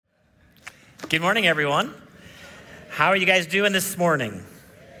Good morning, everyone. How are you guys doing this morning?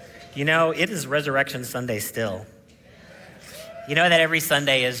 You know, it is Resurrection Sunday still. You know that every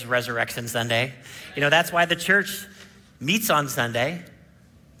Sunday is Resurrection Sunday? You know, that's why the church meets on Sunday.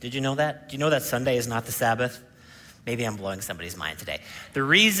 Did you know that? Do you know that Sunday is not the Sabbath? Maybe I'm blowing somebody's mind today. The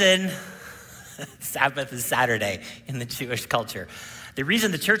reason Sabbath is Saturday in the Jewish culture. The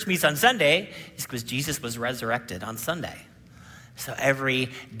reason the church meets on Sunday is because Jesus was resurrected on Sunday. So every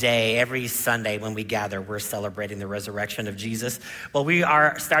day, every Sunday when we gather, we're celebrating the resurrection of Jesus. Well, we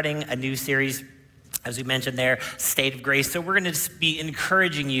are starting a new series, as we mentioned there, State of Grace. So we're going to be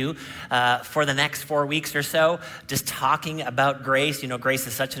encouraging you for the next 4 weeks or so, just talking about grace. You know, grace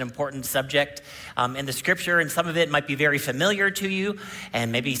is such an important subject in the scripture, and some of it might be very familiar to you,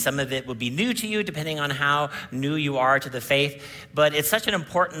 and maybe some of it will be new to you, depending on how new you are to the faith. But it's such an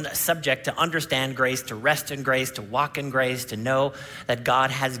important subject to understand grace, to rest in grace, to walk in grace, to know that God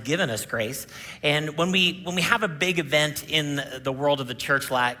has given us grace. And when we have a big event in the world of the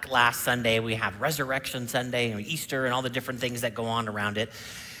church like last Sunday, we have Resurrection Sunday and Easter and all the different things that go on around it.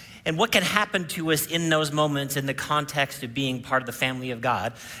 And what can happen to us in those moments in the context of being part of the family of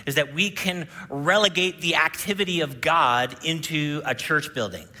God is that we can relegate the activity of God into a church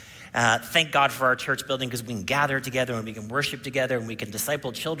building. Thank God for our church building because we can gather together and we can worship together and we can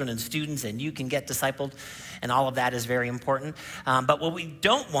disciple children and students and you can get discipled, and all of that is very important. But what we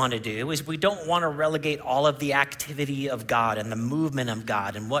don't want to do is we don't want to relegate all of the activity of God and the movement of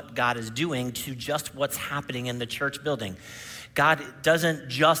God and what God is doing to just what's happening in the church building. God doesn't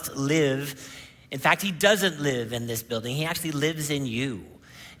just live. In fact, he doesn't live in this building. He actually lives in you.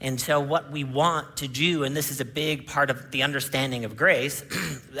 And so what we want to do, and this is a big part of the understanding of grace,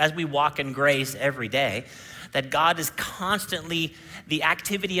 as we walk in grace every day, that God is constantly, the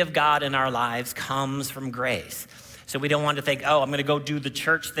activity of God in our lives comes from grace. So we don't want to think, oh, I'm going to go do the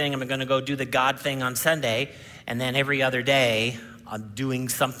church thing, I'm going to go do the God thing on Sunday, and then every other day I'm doing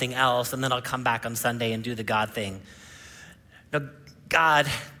something else, and then I'll come back on Sunday and do the God thing. No, God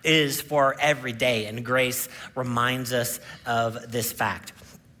is for every day, and grace reminds us of this fact.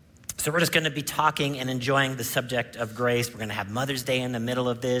 So we're just going to be talking and enjoying the subject of grace. We're going to have Mother's Day in the middle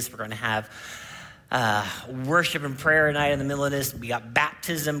of this. We're going to have worship and prayer night in the middle of this. We got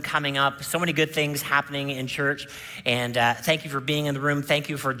baptism coming up. So many good things happening in church. And thank you for being in the room. Thank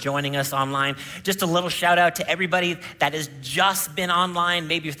you for joining us online. Just a little shout out to everybody that has just been online,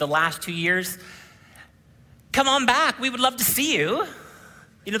 maybe for the last 2 years. Come on back. We would love to see you.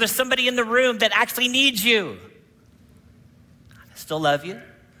 You know, there's somebody in the room that actually needs you. I still love you.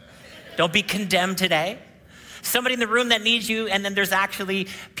 Don't be condemned today. Somebody in the room that needs you, and then there's actually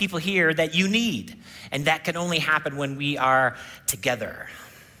people here that you need. And that can only happen when we are together.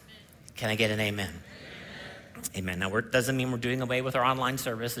 Can I get an amen? Amen. Now, it doesn't mean we're doing away with our online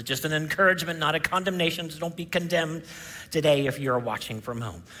service. It's just an encouragement, not a condemnation. So don't be condemned today if you're watching from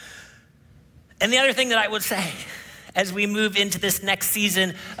home. And the other thing that I would say, as we move into this next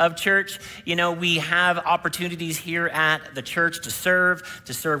season of church, you know, we have opportunities here at the church to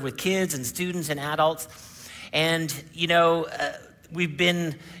serve with kids and students and adults. And, you know, we've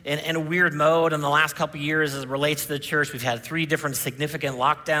been in a weird mode in the last couple of years as it relates to the church. We've had 3 different significant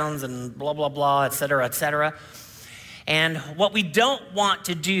lockdowns and blah, blah, blah, et cetera, et cetera. And what we don't want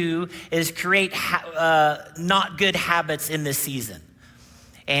to do is create not good habits in this season.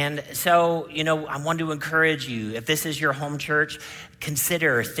 And so, you know, I want to encourage you, if this is your home church,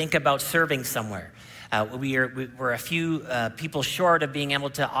 think about serving somewhere. We're a few people short of being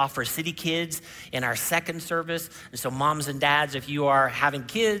able to offer City Kids in our second service. And so moms and dads, if you are having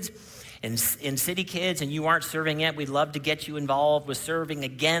kids in City Kids and you aren't serving yet, we'd love to get you involved with serving.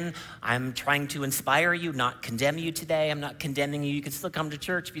 Again, I'm trying to inspire you, not condemn you today. I'm not condemning you. You can still come to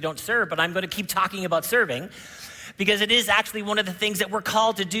church if you don't serve, but I'm going to keep talking about serving. Because it is actually one of the things that we're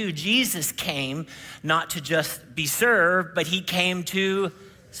called to do. Jesus came not to just be served, but he came to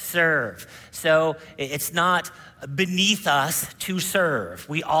serve. So it's not beneath us to serve.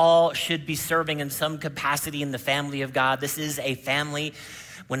 We all should be serving in some capacity in the family of God. This is a family.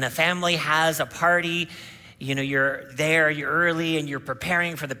 When a family has a party, you know, you're there, you're early, and you're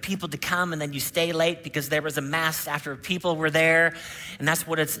preparing for the people to come, and then you stay late because there was a mass after people were there. And that's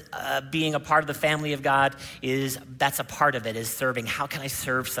what it's being a part of the family of God is. That's a part of it, is serving. How can I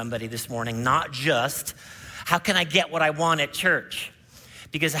serve somebody this morning? Not just, how can I get what I want at church?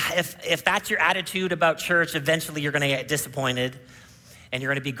 Because if that's your attitude about church, eventually you're going to get disappointed and you're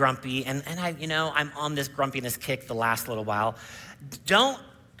going to be grumpy. And I'm on this grumpiness kick the last little while. Don't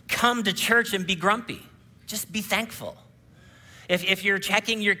come to church and be grumpy. Just be thankful. If you're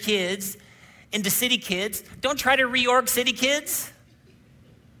checking your kids into City Kids, don't try to reorg City Kids.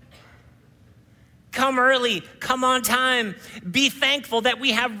 come early, come on time. Be thankful that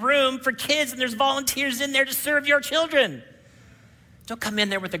we have room for kids and there's volunteers in there to serve your children. Don't come in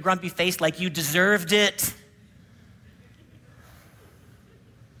there with a grumpy face like you deserved it.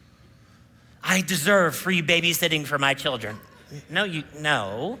 I deserve free babysitting for my children.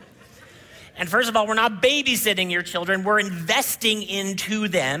 No. And first of all, we're not babysitting your children. We're investing into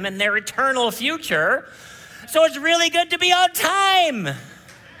them and their eternal future. So it's really good to be on time.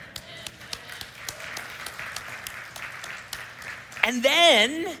 And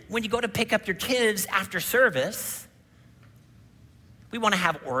then when you go to pick up your kids after service, we want to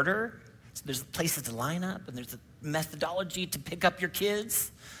have order. So there's places to line up and there's a methodology to pick up your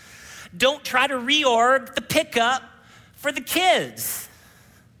kids. Don't try to reorg the pickup for the kids.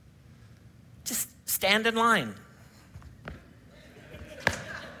 Just stand in line.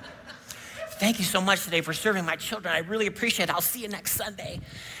 Thank you so much today for serving my children. I really appreciate it. I'll see you next Sunday.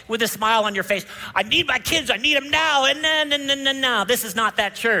 With a smile on your face. I need my kids. I need them now. And no. This is not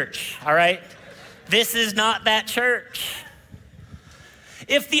that church, all right? This is not that church.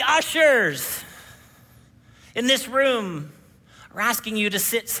 If the ushers in this room are asking you to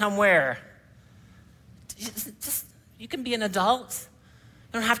sit somewhere, just you can be an adult.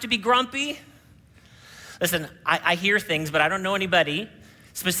 You don't have to be grumpy. Listen, I hear things, but I don't know anybody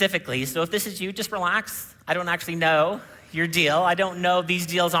specifically. So if this is you, just relax. I don't actually know your deal. I don't know these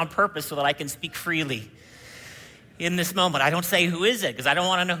deals on purpose so that I can speak freely in this moment. I don't say who is it because I don't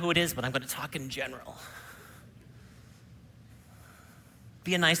want to know who it is, but I'm going to talk in general.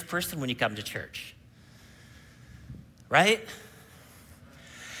 Be a nice person when you come to church, right?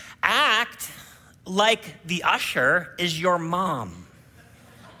 Act like the usher is your mom.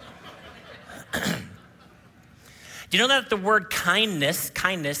 Do you know that the word kindness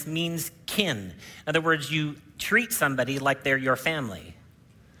means kin? In other words, you treat somebody like they're your family.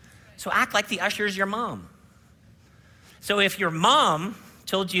 So act like the usher is your mom. So if your mom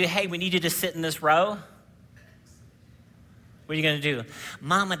told you, hey, we need you to sit in this row, what are you going to do?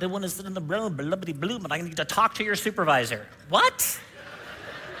 Mom, I don't want to sit in the row, but I need to talk to your supervisor. What?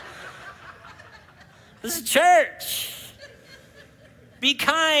 This is church. Be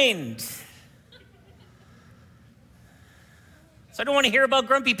kind. So I don't want to hear about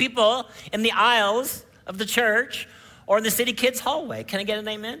grumpy people in the aisles of the church or in the city kids hallway. Can I get an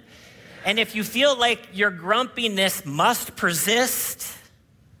amen? And if you feel like your grumpiness must persist,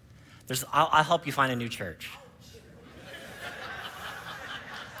 I'll help you find a new church.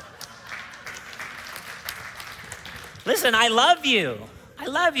 Listen, I love you. We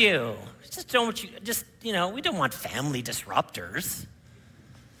don't want family disruptors.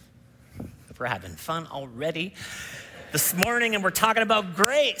 We're having fun already this morning and we're talking about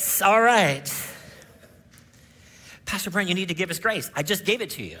grace. All right. Pastor Brent, you need to give us grace. I just gave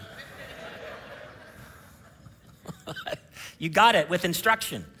it to you. You got it with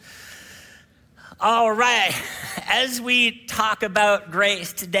instruction. All right, as we talk about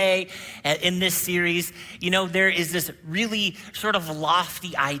grace today in this series, there is this really sort of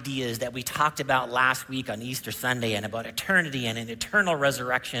lofty ideas that we talked about last week on Easter Sunday and about eternity and an eternal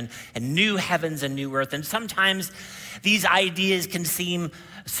resurrection and new heavens and new earth. And sometimes these ideas can seem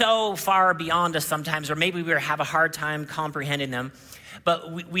so far beyond us sometimes, or maybe we have a hard time comprehending them.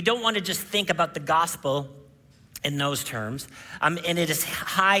 But we don't want to just think about the gospel in those terms, and it is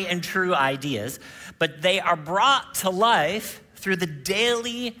high and true ideas, but they are brought to life through the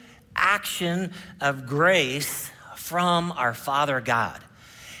daily action of grace from our Father God.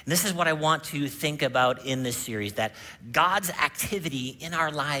 And this is what I want to think about in this series, that God's activity in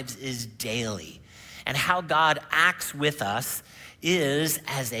our lives is daily, and how God acts with us is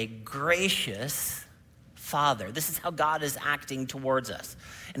as a gracious Father. This is how God is acting towards us,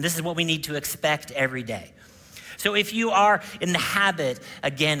 and this is what we need to expect every day. So if you are in the habit,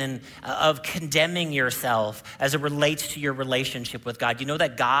 again, of condemning yourself as it relates to your relationship with God, you know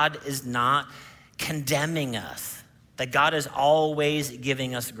that God is not condemning us, that God is always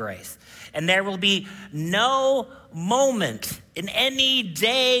giving us grace. And there will be no moment in any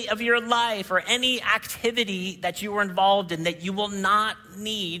day of your life or any activity that you are involved in that you will not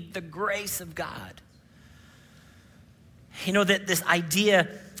need the grace of God. You know that this idea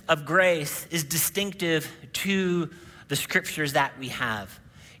of grace is distinctive to the scriptures that we have.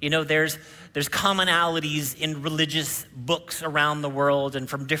 There's commonalities in religious books around the world and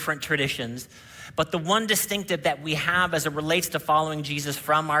from different traditions, but the one distinctive that we have as it relates to following Jesus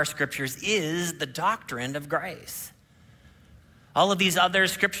from our scriptures is the doctrine of grace. All of these other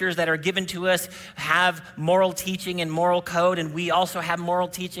scriptures that are given to us have moral teaching and moral code, and we also have moral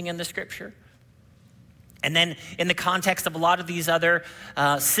teaching in the scripture. And then in the context of a lot of these other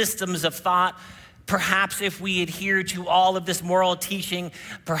systems of thought, Perhaps if we adhere to all of this moral teaching,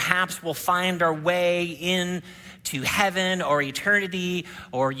 perhaps we'll find our way in to heaven or eternity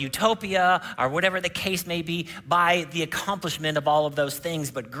or utopia or whatever the case may be by the accomplishment of all of those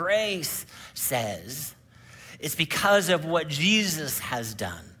things. But grace says it's because of what Jesus has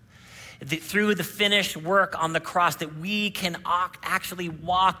done. Through the finished work on the cross that we can actually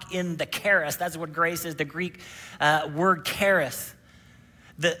walk in the charis. That's what grace is, the Greek word charis.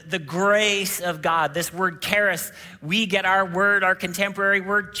 The grace of God, this word charis, we get our contemporary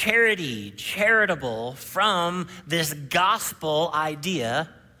word charity, charitable, from this gospel idea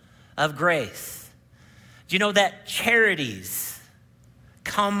of grace. Do you know that charities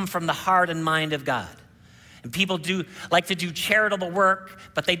come from the heart and mind of God? And people like to do charitable work,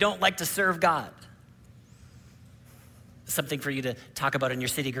 but they don't like to serve God. Something for you to talk about in your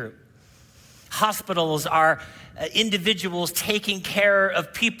city group. Hospitals are individuals taking care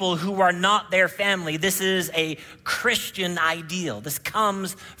of people who are not their family. This is a Christian ideal. This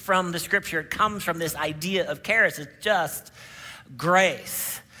comes from the scripture. It comes from this idea of charis. It's just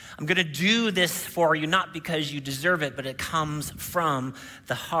grace. I'm going to do this for you, not because you deserve it, but it comes from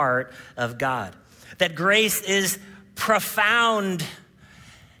the heart of God. That grace is profound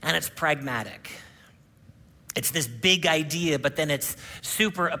and it's pragmatic. It's this big idea, but then it's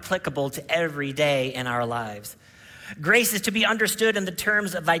super applicable to every day in our lives. Grace is to be understood in the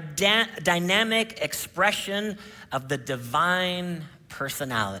terms of a dynamic expression of the divine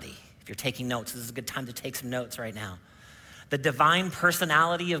personality. If you're taking notes, this is a good time to take some notes right now. The divine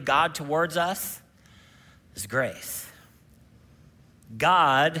personality of God towards us is grace.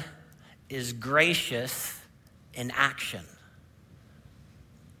 God is gracious in action.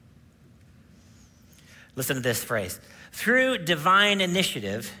 Listen to this phrase. Through divine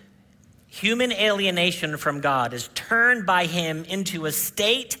initiative, human alienation from God is turned by him into a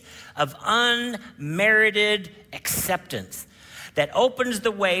state of unmerited acceptance that opens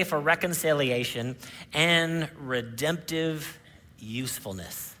the way for reconciliation and redemptive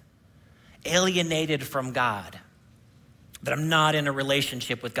usefulness. Alienated from God, that I'm not in a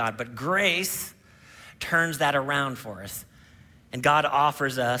relationship with God, but grace turns that around for us. And God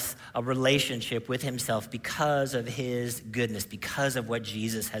offers us a relationship with himself because of his goodness, because of what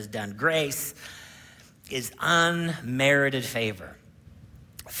Jesus has done. Grace is unmerited favor.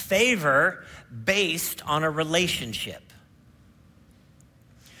 Favor based on a relationship.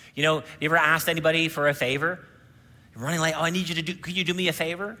 You know, you ever asked anybody for a favor? You're running like, could you do me a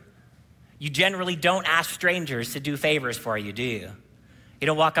favor? You generally don't ask strangers to do favors for you, do you? You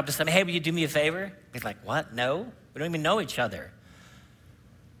don't walk up to somebody, hey, will you do me a favor? They're like, what? No, we don't even know each other.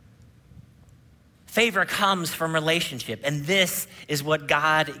 Favor comes from relationship, and this is what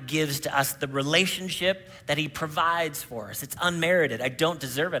God gives to us, the relationship that he provides for us. It's unmerited. I don't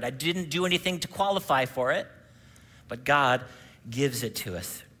deserve it. I didn't do anything to qualify for it, but God gives it to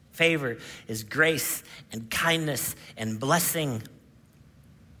us. Favor is grace and kindness and blessing.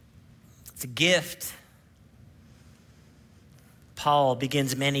 It's a gift. Paul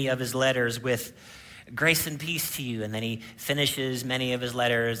begins many of his letters with grace and peace to you, and then he finishes many of his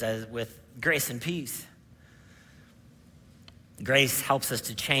letters with grace and peace. Grace helps us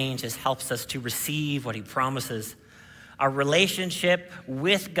to change. It helps us to receive what he promises. Our relationship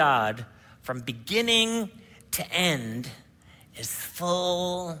with God from beginning to end is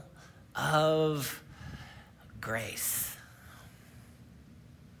full of grace.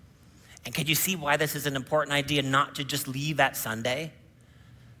 And can you see why this is an important idea, not to just leave at Sunday?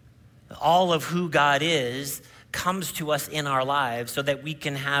 All of who God is comes to us in our lives so that we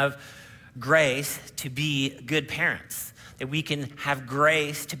can have grace to be good parents, that we can have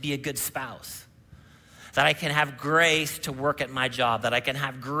grace to be a good spouse, that I can have grace to work at my job, that I can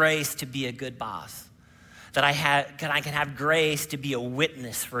have grace to be a good boss, that I can have grace to be a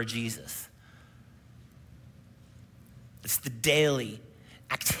witness for Jesus. It's the daily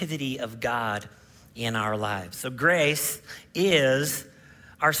activity of God in our lives. So grace is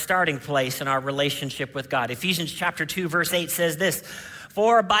our starting place in our relationship with God. Ephesians chapter 2, verse 8 says this,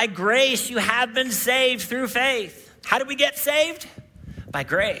 for by grace you have been saved through faith. How do we get saved? By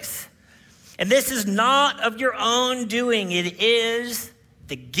grace. And this is not of your own doing. It is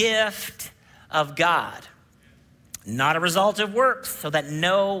the gift of God, not a result of works, so that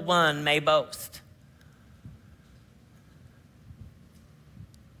no one may boast.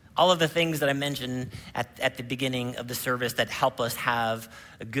 All of the things that I mentioned at the beginning of the service that help us have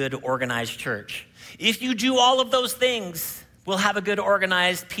a good organized church. If you do all of those things, we'll have a good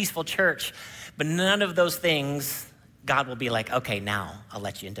organized, peaceful church. But none of those things, God will be like, okay, now I'll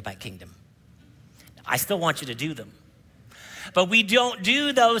let you into my kingdom. I still want you to do them. but we don't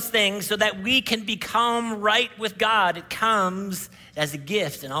do those things so that we can become right with God. It comes as a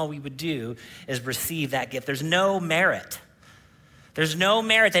gift, and all we would do is receive that gift. There's no merit. There's no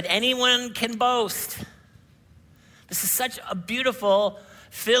merit that anyone can boast. This is such a beautiful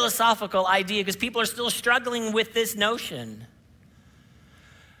philosophical idea because people are still struggling with this notion.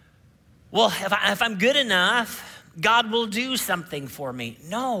 Well, if I'm good enough, God will do something for me.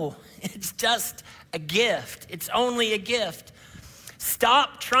 No, it's just a gift. It's only a gift.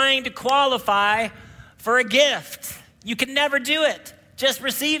 Stop trying to qualify for a gift. You can never do it. Just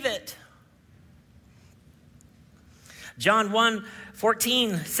receive it. John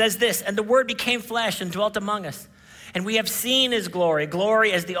 1:14 says this, and the Word became flesh and dwelt among us. And we have seen his glory,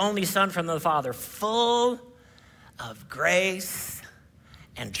 glory as the only Son from the Father, full of grace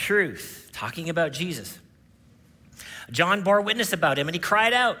and truth. Talking about Jesus. John bore witness about him, and he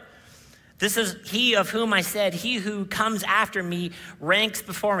cried out, this is he of whom I said, he who comes after me ranks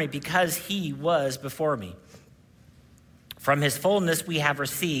before me, because he was before me. From his fullness we have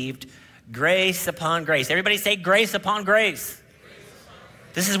received grace upon grace. Everybody say grace upon grace.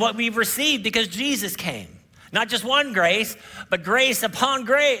 This is what we've received because Jesus came. Not just one grace, but grace upon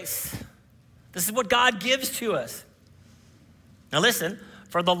grace. This is what God gives to us. Now listen,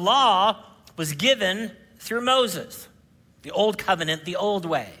 for the law was given through Moses, the old covenant, the old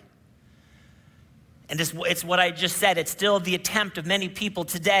way. And it's what I just said. It's still the attempt of many people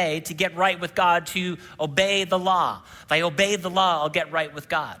today to get right with God, to obey the law. If I obey the law, I'll get right with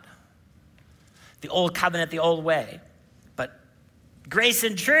God. The old covenant, the old way. But grace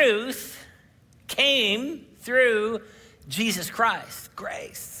and truth came through Jesus Christ.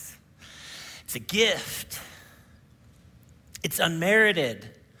 Grace. It's a gift. It's unmerited.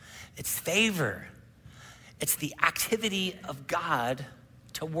 It's favor. It's the activity of God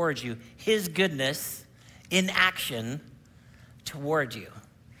towards you. His goodness in action toward you.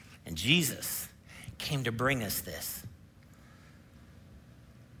 And Jesus came to bring us this.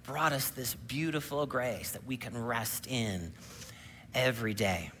 Brought us this beautiful grace that we can rest in every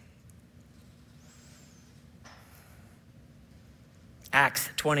day. Acts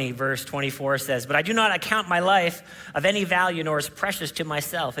 20, verse 24 says, but I do not account my life of any value nor as precious to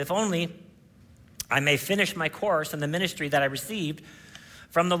myself, if only I may finish my course in the ministry that I received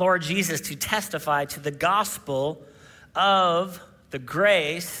from the Lord Jesus to testify to the gospel of the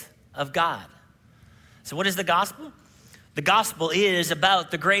grace of God. So what is the gospel? The gospel is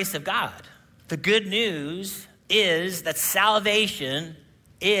about the grace of God. The good news is that salvation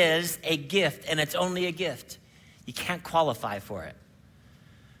is a gift, and it's only a gift. You can't qualify for it.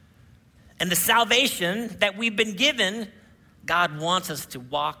 And the salvation that we've been given, God wants us to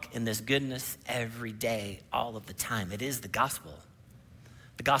walk in this goodness every day, all of the time. It is the gospel.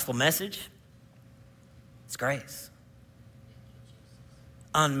 The gospel message, it's grace.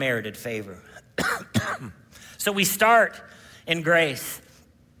 Unmerited favor. So we start in grace.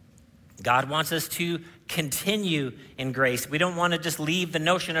 God wants us to continue in grace. We don't want to just leave the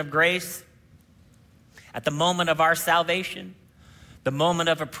notion of grace at the moment of our salvation, the moment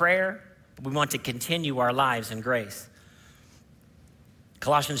of a prayer. We want to continue our lives in grace.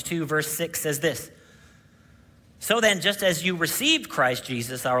 Colossians 2, verse 6 says this. So then, just as you received Christ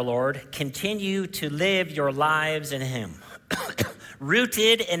Jesus our Lord, continue to live your lives in him.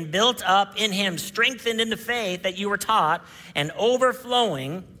 Rooted and built up in him, strengthened in the faith that you were taught, and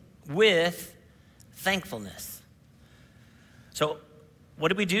overflowing with thankfulness. So, what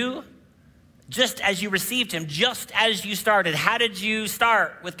did we do? Just as you received him, just as you started. How did you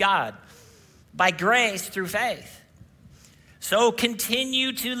start with God? By grace through faith. So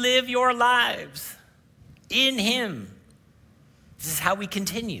continue to live your lives in him. This is how we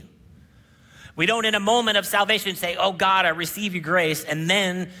continue. We don't in a moment of salvation say, oh God, I receive your grace, and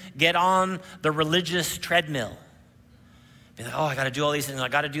then get on the religious treadmill. Be like, oh, I got to do all these things. I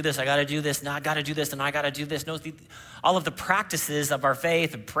got to do this. I got to do this. Now I got to do this, and I got to do this. No, all of the practices of our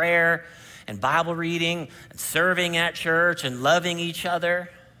faith and prayer and Bible reading and serving at church and loving each other.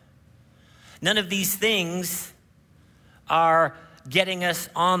 None of these things are getting us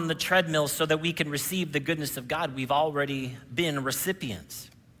on the treadmill so that we can receive the goodness of God. We've already been recipients.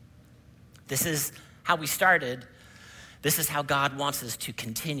 This is how we started. This is how God wants us to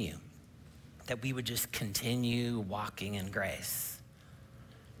continue. That we would just continue walking in grace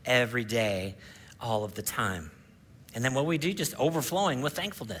every day, all of the time. And then what we do, just overflowing with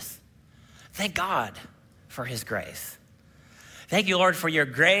thankfulness. Thank God for his grace. Thank you, Lord, for your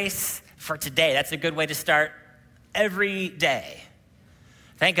grace for today. That's a good way to start every day.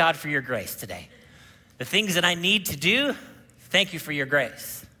 Thank God for your grace today. The things that I need to do, thank you for your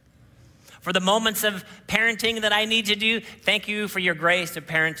grace. For the moments of parenting that I need to do, thank you for your grace of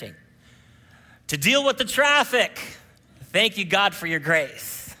parenting. To deal with the traffic, thank you, God, for your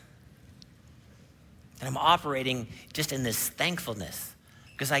grace. And I'm operating just in this thankfulness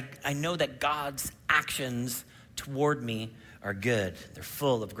because I know that God's actions toward me are good. They're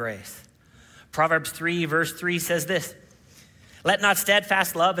full of grace. Proverbs 3, verse 3 says this, let not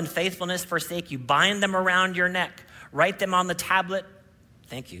steadfast love and faithfulness forsake you. Bind them around your neck. Write them on the tablet.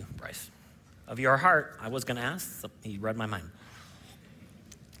 Thank you, Bryce. Of your heart. I was going to ask. So he read my mind.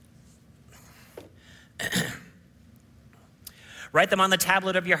 Write them on the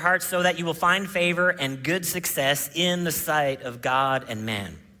tablet of your heart so that you will find favor and good success in the sight of God and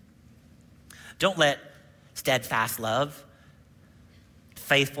man. Don't let steadfast love,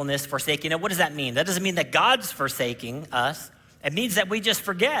 faithfulness forsake you. Now, what does that mean? That doesn't mean that God's forsaking us. It means that we just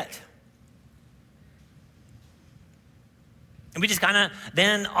forget. And we just kind of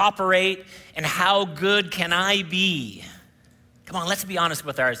then operate in how good can I be? Come on, let's be honest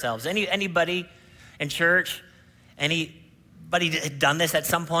with ourselves. Anybody in church, anybody done this at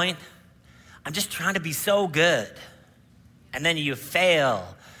some point? I'm just trying to be so good. And then you fail.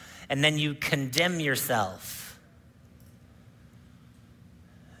 And then you condemn yourself.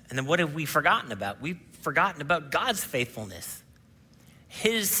 And then what have we forgotten about? We've forgotten about God's faithfulness,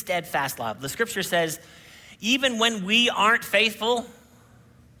 his steadfast love. The scripture says, even when we aren't faithful,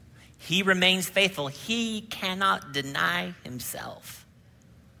 he remains faithful. He cannot deny himself.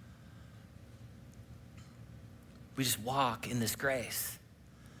 We just walk in this grace.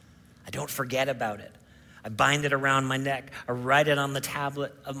 I don't forget about it. I bind it around my neck. I write it on the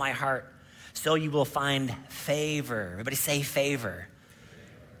tablet of my heart. So you will find favor. Everybody say favor.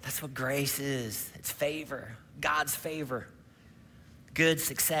 That's what grace is. It's favor. God's favor. Good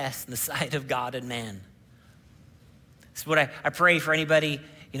success in the sight of God and man. This is what I pray for anybody,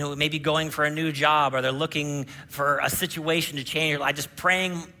 maybe going for a new job or they're looking for a situation to change. I just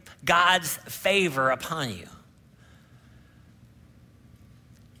praying God's favor upon you.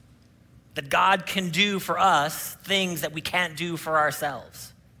 That God can do for us things that we can't do for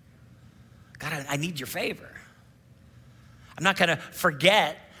ourselves. God, I need your favor. I'm not going to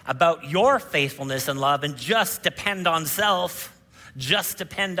forget about your faithfulness and love and just depend on self, just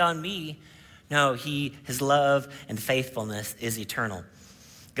depend on me. No, his love and faithfulness is eternal.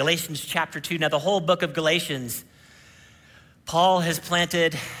 Galatians chapter 2. Now, the whole book of Galatians, Paul has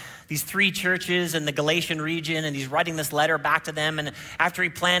planted these 3 churches in the Galatian region, and he's writing this letter back to them. And after he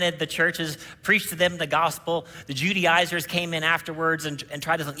planted the churches, preached to them the gospel, the Judaizers came in afterwards and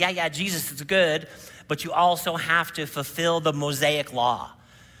tried to say, yeah, Jesus is good, but you also have to fulfill the Mosaic law.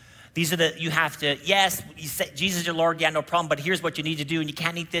 These are you have to, yes, you say, Jesus is your Lord, yeah, no problem, but here's what you need to do, and you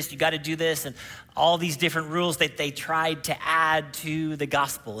can't eat this, you got to do this, and all these different rules that they tried to add to the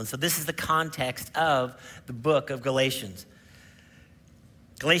gospel. And so this is the context of the book of Galatians.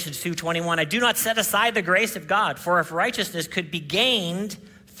 Galatians 2:21, I do not set aside the grace of God, for if righteousness could be gained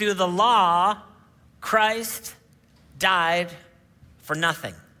through the law, Christ died for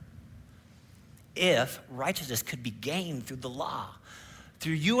nothing. If righteousness could be gained through the law,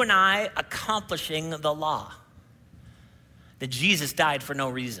 through you and I accomplishing the law, that Jesus died for no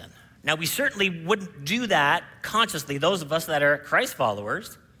reason. Now, we certainly wouldn't do that consciously, those of us that are Christ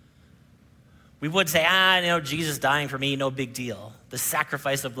followers. We would say, Jesus dying for me, no big deal. The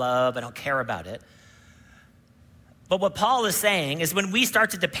sacrifice of love, I don't care about it. But what Paul is saying is when we start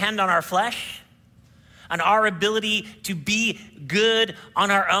to depend on our flesh, on our ability to be good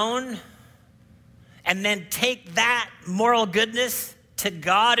on our own, and then take that moral goodness to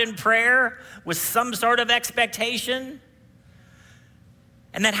God in prayer with some sort of expectation.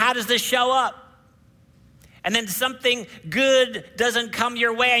 And then how does this show up? And then something good doesn't come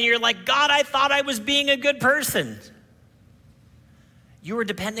your way and you're like, God, I thought I was being a good person. You were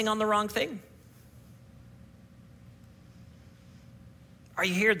depending on the wrong thing. Are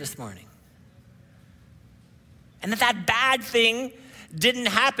you here this morning? And that bad thing didn't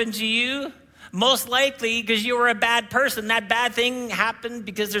happen to you, most likely because you were a bad person. That bad thing happened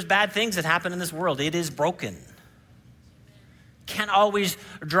because there's bad things that happen in this world. It is broken. Can't always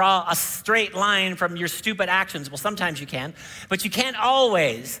draw a straight line from your stupid actions. Well, sometimes you can, but you can't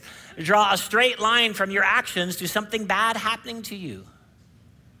always draw a straight line from your actions to something bad happening to you.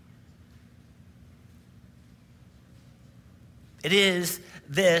 It is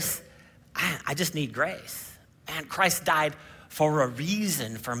this, I just need grace. And Christ died for a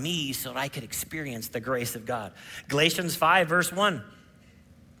reason for me so that I could experience the grace of God. Galatians 5, verse 1.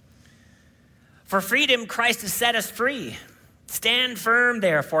 For freedom, Christ has set us free. Stand firm,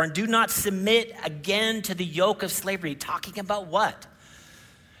 therefore, and do not submit again to the yoke of slavery. Talking about what?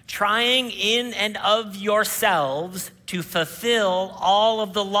 trying in and of yourselves to fulfill all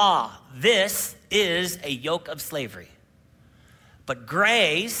of the law. This is a yoke of slavery. But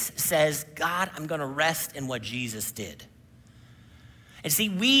grace says, God, I'm going to rest in what Jesus did. And see,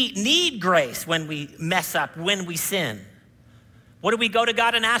 we need grace when we mess up, when we sin. What do we go to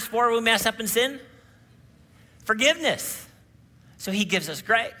God and ask for when we mess up and sin? Forgiveness. So he gives us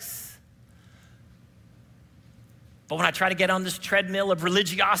grace. But when I try to get on this treadmill of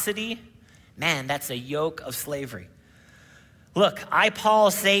religiosity, man, that's a yoke of slavery. Look, I,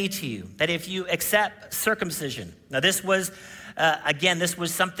 Paul, say to you that if you accept circumcision, now this was, this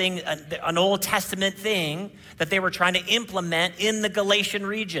was something, an Old Testament thing that they were trying to implement in the Galatian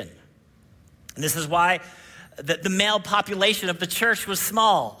region. And this is why the male population of the church was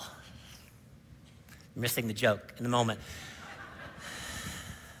small. I'm missing the joke in a moment.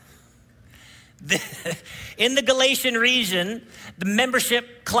 In the Galatian region, the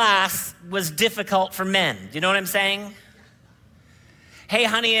membership class was difficult for men. Do you know what I'm saying? Hey,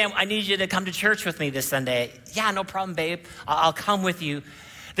 honey, I need you to come to church with me this Sunday. Yeah, no problem, babe. I'll come with you.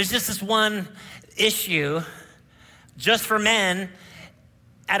 There's just this one issue just for men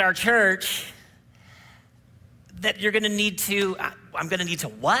at our church that you're going to need to, I'm going to need to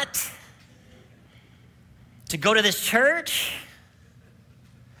what? To go to this church?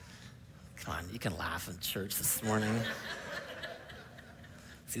 Come on, you can laugh in church this morning.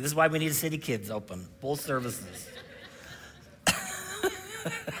 See, this is why we need City Kids open, both services.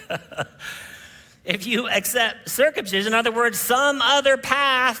 If you accept circumcision, in other words, some other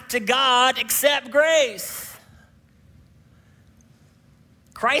path to God except grace,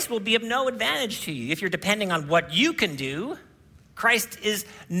 Christ will be of no advantage to you. If you're depending on what you can do, Christ is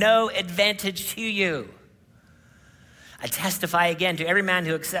no advantage to you. I testify again to every man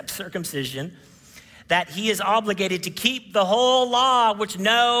who accepts circumcision that he is obligated to keep the whole law, which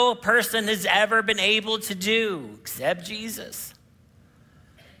no person has ever been able to do except Jesus.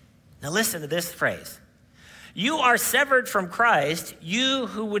 Now listen to this phrase. You are severed from Christ, you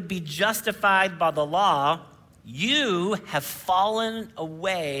who would be justified by the law, you have fallen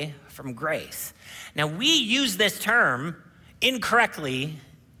away from grace. Now we use this term incorrectly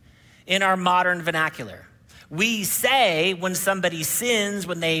in our modern vernacular. We say when somebody sins,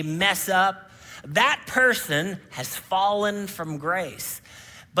 when they mess up, that person has fallen from grace.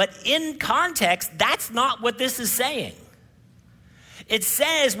 But in context, that's not what this is saying. It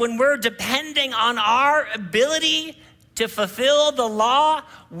says when we're depending on our ability to fulfill the law,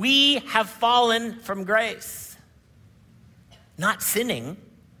 we have fallen from grace. Not sinning,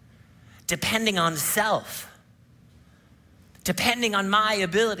 depending on self, depending on my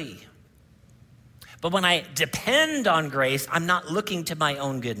ability. But when I depend on grace, I'm not looking to my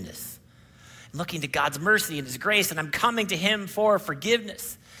own goodness. I'm looking to God's mercy and his grace, and I'm coming to him for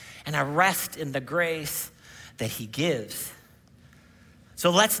forgiveness. And I rest in the grace that he gives. So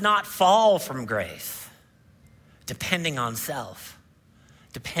let's not fall from grace, depending on self,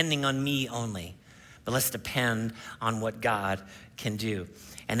 depending on me only. But let's depend on what God can do.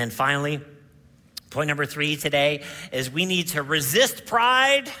 And then finally, point number 3 today is we need to resist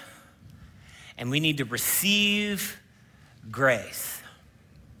pride and we need to receive grace.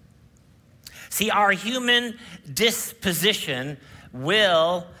 See, our human disposition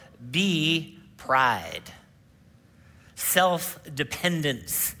will be pride,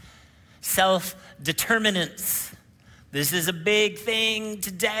 self-dependence, self-determinance. This is a big thing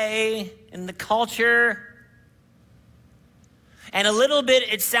today in the culture. And a little bit,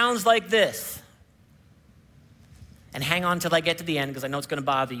 it sounds like this. And hang on till I get to the end because I know it's going to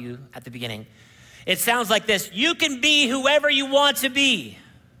bother you at the beginning. It sounds like this. You can be whoever you want to be.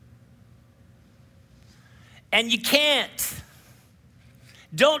 And you can't.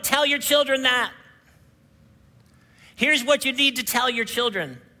 Don't tell your children that. Here's what you need to tell your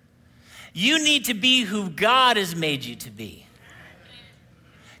children. You need to be who God has made you to be.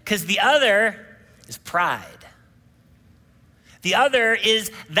 Because the other is pride. The other is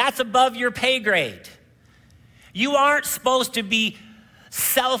that's above your pay grade. You aren't supposed to be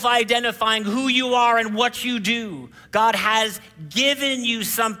self-identifying who you are and what you do. God has given you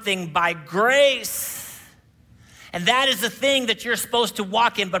something by grace. And that is the thing that you're supposed to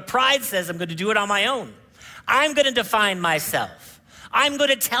walk in. But pride says, I'm going to do it on my own. I'm going to define myself. I'm going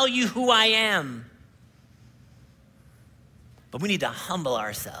to tell you who I am. But we need to humble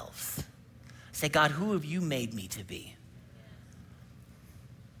ourselves. Say, God, who have you made me to be?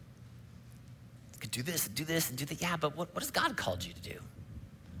 I could do this and do this and do that. Yeah, but what has God called you to do?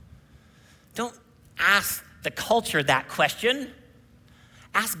 Don't ask the culture that question.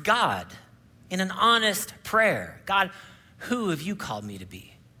 Ask God in an honest prayer. God, who have you called me to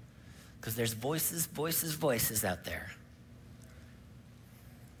be? Because there's voices out there.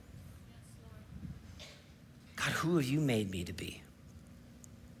 God, who have you made me to be?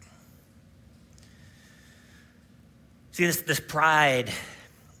 See, this pride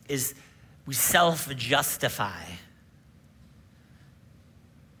is we self-justify.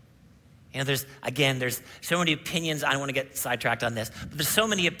 There's so many opinions. I don't want to get sidetracked on this, but there's so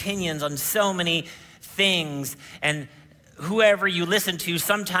many opinions on so many things, and whoever you listen to,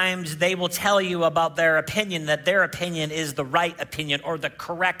 sometimes they will tell you about their opinion, that their opinion is the right opinion or the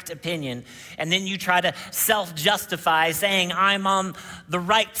correct opinion. And then you try to self-justify saying, I'm on the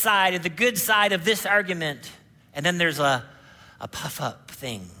right side, the good side of this argument. And then there's a puff-up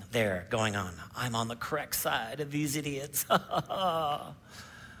thing there going on. I'm on the correct side of these idiots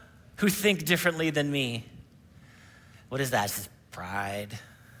who think differently than me. What is that? It's just pride.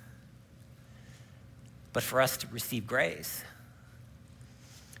 But for us to receive grace,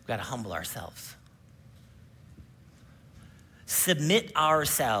 we've got to humble ourselves. Submit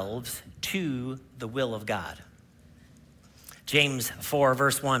ourselves to the will of God. James 4,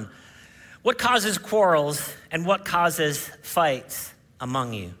 verse 1. What causes quarrels and what causes fights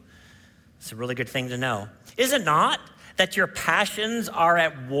among you? It's a really good thing to know. Is it not that your passions are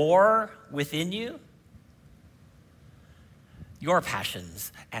at war within you? Your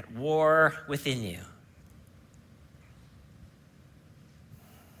passions at war within you.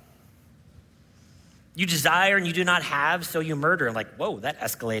 You desire and you do not have, so you murder. Like, whoa, that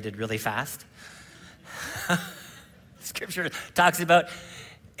escalated really fast. Scripture talks about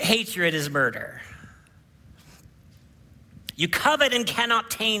hatred is murder. You covet and cannot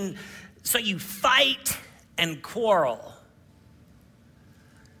obtain, so you fight and quarrel.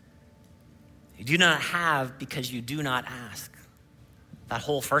 You do not have because you do not ask. That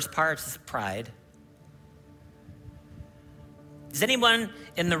whole first part is pride. Does anyone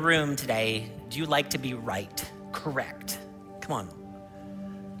in the room today, do you like to be right? Correct. Come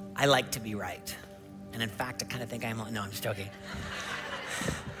on. I like to be right. And in fact, I kind of think no, I'm just joking.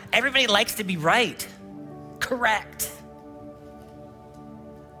 Everybody likes to be right. Correct.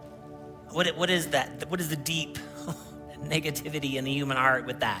 What is that? What is the deep negativity in the human heart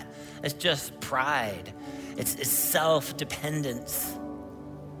with that? It's just pride. It's self-dependence.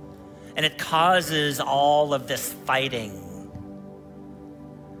 And it causes all of this fighting.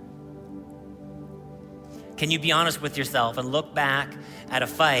 Can you be honest with yourself and look back at a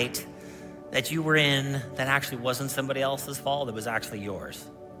fight that you were in that actually wasn't somebody else's fault, it was actually yours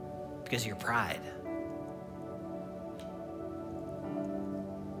because of your pride?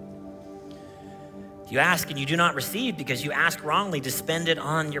 You ask and you do not receive because you ask wrongly to spend it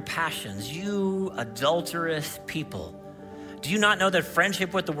on your passions. You adulterous people. Do you not know that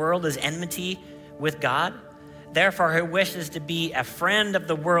friendship with the world is enmity with God? Therefore, who wishes to be a friend of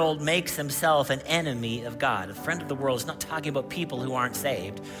the world makes himself an enemy of God. A friend of the world is not talking about people who aren't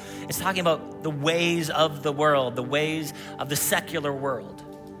saved. It's talking about the ways of the world, the ways of the secular world.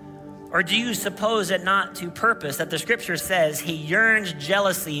 Or do you suppose it not to purpose that the scripture says he yearns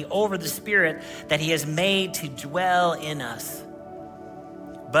jealously over the spirit that he has made to dwell in us?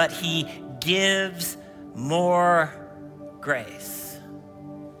 But he gives more grace.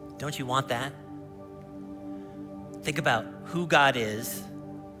 Don't you want that? Think about who God is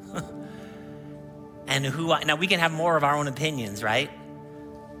and now we can have more of our own opinions, right?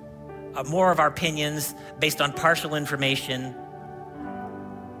 More of our opinions based on partial information,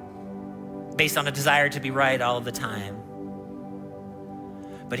 based on a desire to be right all of the time.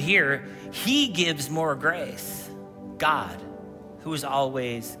 But here, he gives more grace. God, who is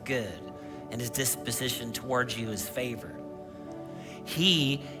always good and his disposition towards you is favor.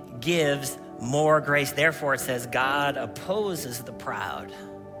 He gives more grace. Therefore, it says, God opposes the proud,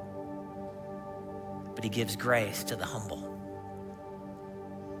 but he gives grace to the humble.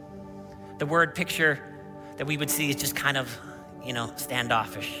 The word picture that we would see is just kind of,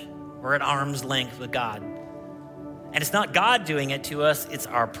 standoffish. We're at arm's length with God. And it's not God doing it to us, it's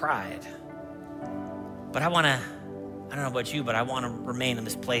our pride. But I don't know about you, but I want to remain in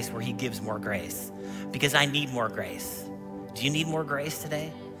this place where he gives more grace because I need more grace. Do you need more grace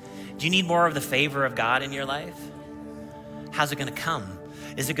today? Do you need more of the favor of God in your life? How's it going to come?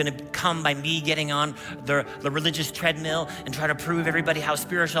 Is it going to come by me getting on the religious treadmill and try to prove everybody how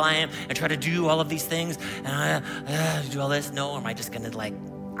spiritual I am and try to do all of these things and I do all this? No, or am I just going to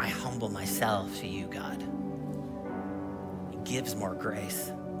I humble myself to you, God? He gives more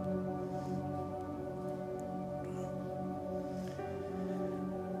grace.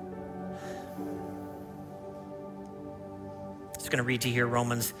 I'm just going to read to you here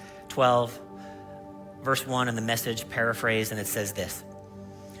Romans 12, verse 1 in the Message paraphrase, and it says this.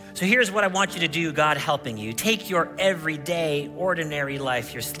 So here's what I want you to do, God helping you. Take your everyday, ordinary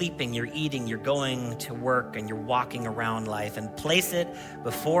life. You're sleeping, you're eating, you're going to work, and you're walking around life, and place it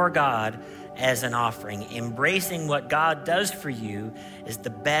before God as an offering. Embracing what God does for you is the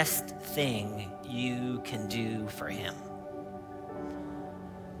best thing you can do for him.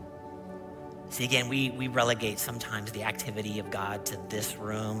 See, again, we relegate sometimes the activity of God to this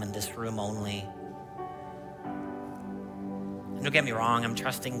room and this room only. Don't get me wrong, I'm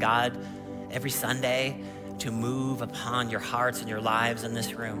trusting God every Sunday to move upon your hearts and your lives in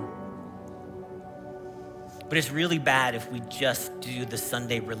this room. But it's really bad if we just do the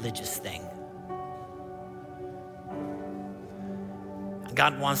Sunday religious thing.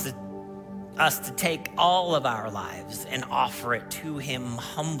 God wants us to take all of our lives and offer it to him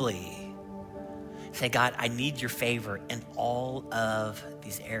humbly. Say, God, I need your favor in all of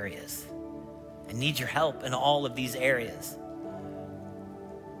these areas. I need your help in all of these areas.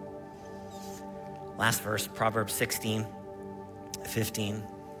 Last verse, Proverbs 16:15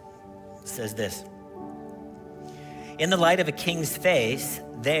 says this. In the light of a king's face,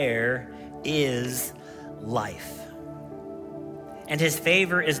 there is life. And his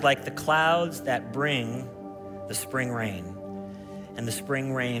favor is like the clouds that bring the spring rain. And the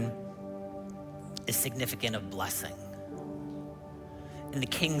spring rain is significant of blessing. In the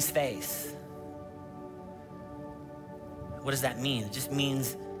king's face. What does that mean? It just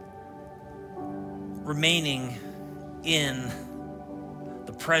means remaining in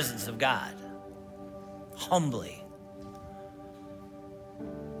the presence of God, humbly,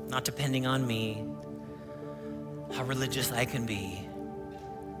 not depending on me, how religious I can be,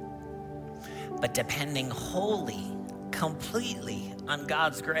 but depending wholly, completely on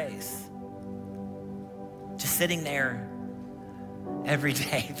God's grace. Just sitting there every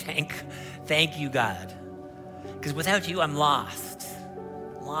day. Thank you, God. Because without you, I'm lost.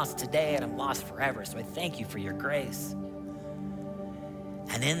 I'm lost today and I'm lost forever. So I thank you for your grace.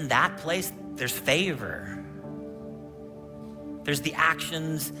 And in that place, there's favor. There's the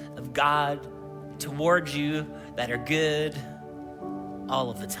actions of God towards you that are good all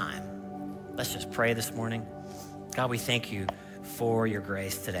of the time. Let's just pray this morning. God, we thank you for your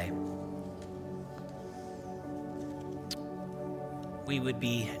grace today. We would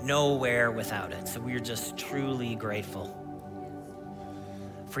be nowhere without it. So we are just truly grateful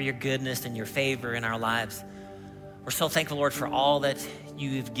for your goodness and your favor in our lives. We're so thankful, Lord, for all that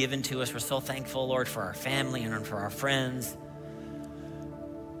you've given to us. We're so thankful, Lord, for our family and for our friends,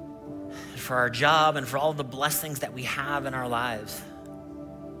 for our job and for all the blessings that we have in our lives.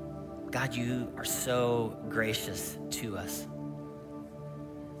 God, you are so gracious to us.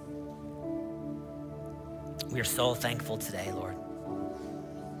 We are so thankful today, Lord,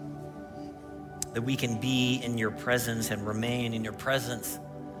 that we can be in your presence and remain in your presence.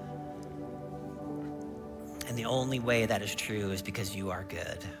 And the only way that is true is because you are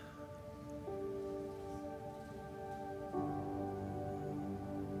good.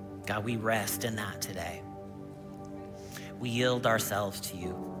 God, we rest in that today. We yield ourselves to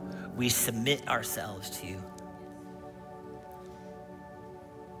you. We submit ourselves to you.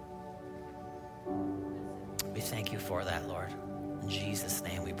 We thank you for that, Lord. In Jesus'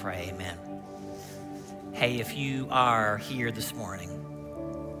 name we pray, amen. Hey, if you are here this morning,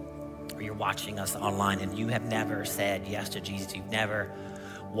 or you're watching us online and you have never said yes to Jesus, you've never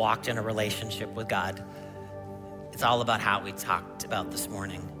walked in a relationship with God, it's all about how we talked about this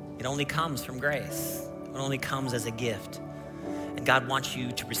morning. It only comes from grace. It only comes as a gift. And God wants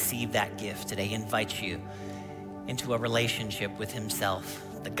you to receive that gift today. He invites you into a relationship with himself.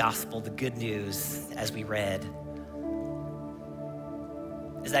 The gospel, the good news, as we read,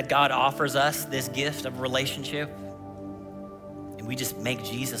 is that God offers us this gift of relationship, and we just make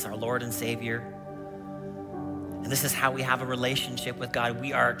Jesus our Lord and Savior. And this is how we have a relationship with God.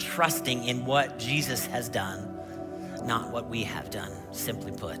 We are trusting in what Jesus has done, not what we have done,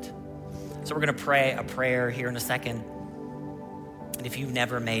 simply put. So we're going to pray a prayer here in a second. And if you've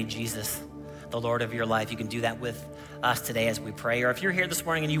never made Jesus the Lord of your life, you can do that with us today as we pray. Or if you're here this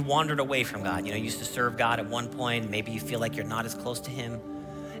morning and you wandered away from God, you used to serve God at one point, maybe you feel like you're not as close to him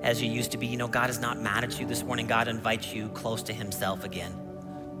as you used to be. God is not mad at you this morning. God invites you close to himself again.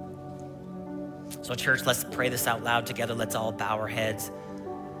 So church, let's pray this out loud together. Let's all bow our heads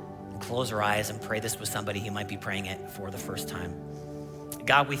and close our eyes and pray this with somebody who might be praying it for the first time.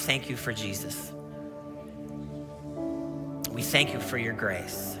 God, we thank you for Jesus. We thank you for your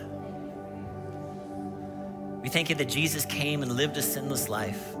grace. We thank you that Jesus came and lived a sinless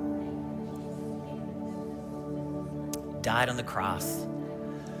life, died on the cross,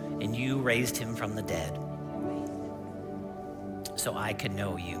 and you raised him from the dead so I could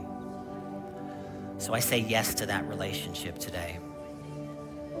know you. So I say yes to that relationship today.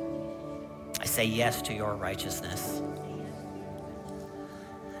 I say yes to your righteousness.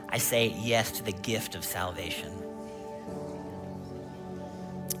 I say yes to the gift of salvation.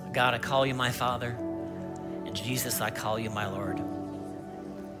 God, I call you my Father, and Jesus, I call you my Lord.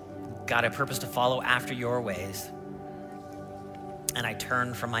 God, I purpose to follow after your ways, and I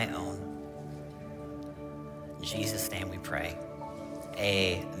turn from my own. In Jesus' name we pray.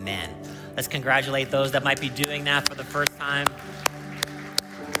 Amen. Let's congratulate those that might be doing that for the first time.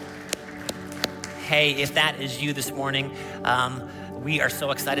 Hey, if that is you this morning, we are so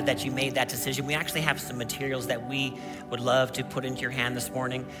excited that you made that decision. We actually have some materials that we would love to put into your hand this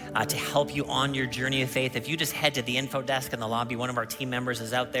morning to help you on your journey of faith. If you just head to the info desk in the lobby, one of our team members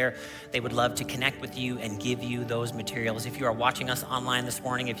is out there. They would love to connect with you and give you those materials. If you are watching us online this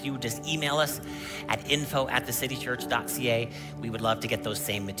morning, if you would just email us at info@thecitychurch.ca, we would love to get those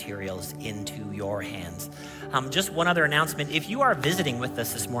same materials into your hands. Just one other announcement. If you are visiting with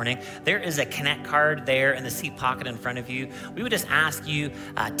us this morning, there is a Connect card there in the seat pocket in front of you. We would just ask you,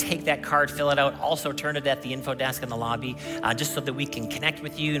 take that card, fill it out, also turn it at the info desk in the lobby, just so that we can connect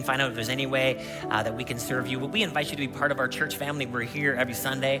with you and find out if there's any way that we can serve you. But we invite you to be part of our church family. We're here every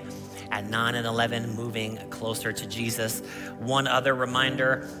Sunday at 9 and 11, moving closer to Jesus. One other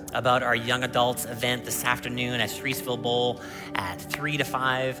reminder about our young adults event this afternoon at Streetsville Bowl at 3 to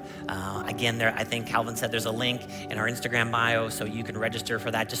 5. Again, there, I think Calvin said there's a link in our Instagram bio, so you can register for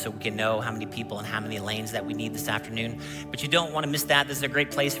that just so we can know how many people and how many lanes that we need this afternoon. But you don't want to miss that. This is a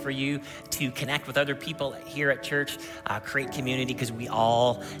great place for you to connect with other people here at church, create community, because we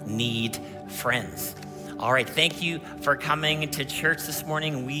all need friends. All right, thank you for coming to church this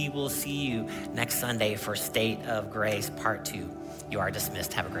morning. We will see you next Sunday for State of Grace Part 2. You are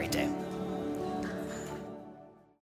dismissed. Have a great day.